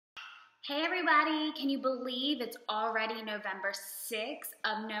Hey everybody, can you believe it's already November 6th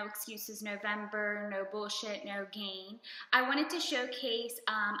of No Excuses November, no bullshit, no gain. I wanted to showcase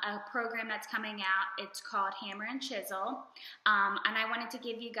a program that's coming out. It's called Hammer and Chisel. And I wanted to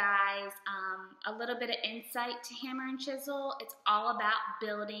give you guys a little bit of insight to Hammer and Chisel. It's all about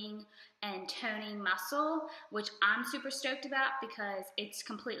building and toning muscle, which I'm super stoked about because it's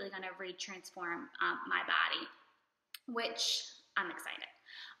completely going to re-transform my body, which I'm excited.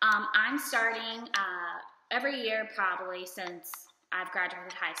 I'm starting every year probably since I've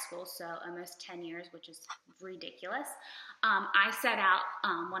graduated high school, so almost 10 years, which is ridiculous. I set out,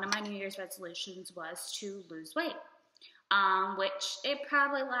 one of my New Year's resolutions was to lose weight, which it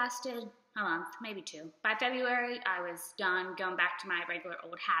probably lasted a month, maybe two. By February, I was done going back to my regular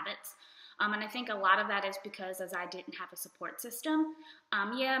old habits. And I think a lot of that is because as I didn't have a support system.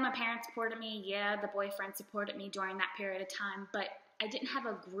 Yeah, my parents supported me. Yeah, the boyfriend supported me during that period of time, but I didn't have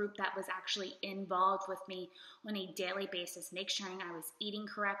a group that was actually involved with me on a daily basis, making sure I was eating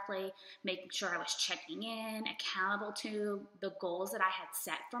correctly, making sure I was checking in, accountable to the goals that I had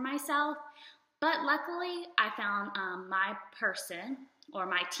set for myself. But luckily, I found my person, or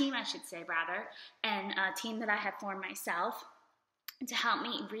my team, I should say rather, and a team that I had formed myself to help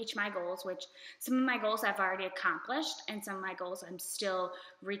me reach my goals, which some of my goals I've already accomplished and some of my goals I'm still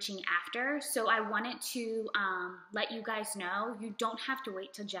reaching after. So I wanted to let you guys know you don't have to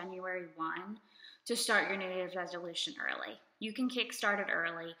wait till January 1 to start your New Year's resolution early. You can kickstart it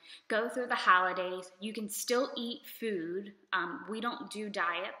early, go through the holidays. You can still eat food. We don't do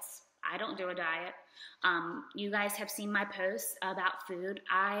diets. I don't do a diet. You guys have seen my posts about food.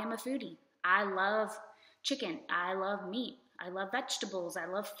 I am a foodie. I love chicken. I love meat. I love vegetables, I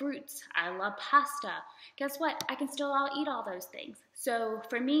love fruits, I love pasta. Guess what? I can still eat all those things. So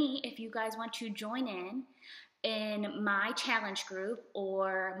for me, if you guys want to join in my challenge group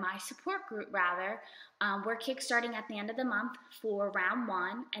or my support group rather, we're kickstarting at the end of the month for round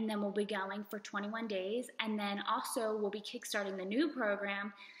 1, and then we'll be going for 21 days. And then also we'll be kickstarting the new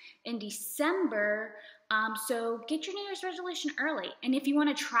program in December. So get your New Year's resolution early. And if you want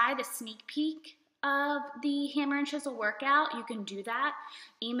to try the sneak peek of the Hammer and Chisel workout, you can do that.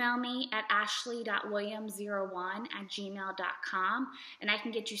 Email me at ashleigh.williams01@gmail.com and I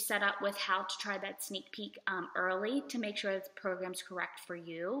can get you set up with how to try that sneak peek early to make sure the program's correct for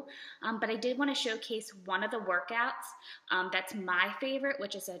you. But I did want to showcase one of the workouts that's my favorite,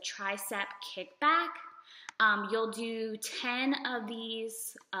 which is a tricep kickback. You'll do 10 of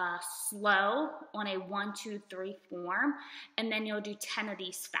these slow on a 1, 2, 3 form, and then you'll do 10 of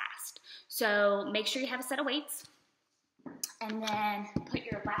these fast. So make sure you have a set of weights, and then put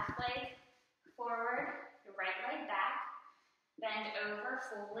your left leg forward, your right leg back, bend over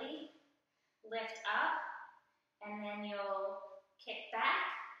fully, lift up, and then you'll kick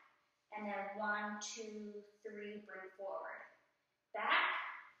back, and then 1, 2, 3, bring forward. Back,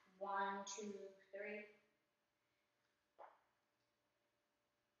 1, 2, 3.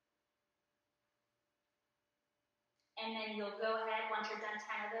 And then you'll go ahead, once you're done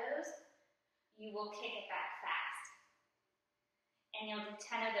 10 of those, you will kick it back fast. And you'll do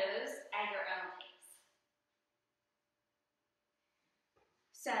 10 of those at your own pace.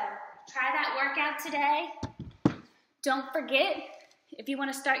 So try that workout today. Don't forget, if you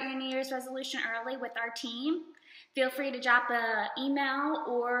want to start your New Year's resolution early with our team, feel free to drop an email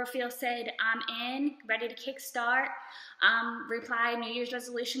or said I'm in, ready to kickstart. Reply New Year's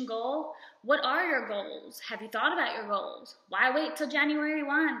resolution goal. What are your goals? Have you thought about your goals? Why wait till January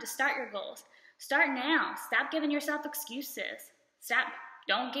 1 to start your goals? Start now. Stop giving yourself excuses.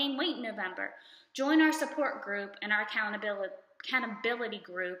 Don't gain weight in November. Join our support group and our accountability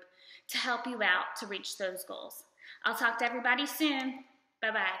group to help you out to reach those goals. I'll talk to everybody soon.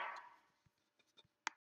 Bye-bye.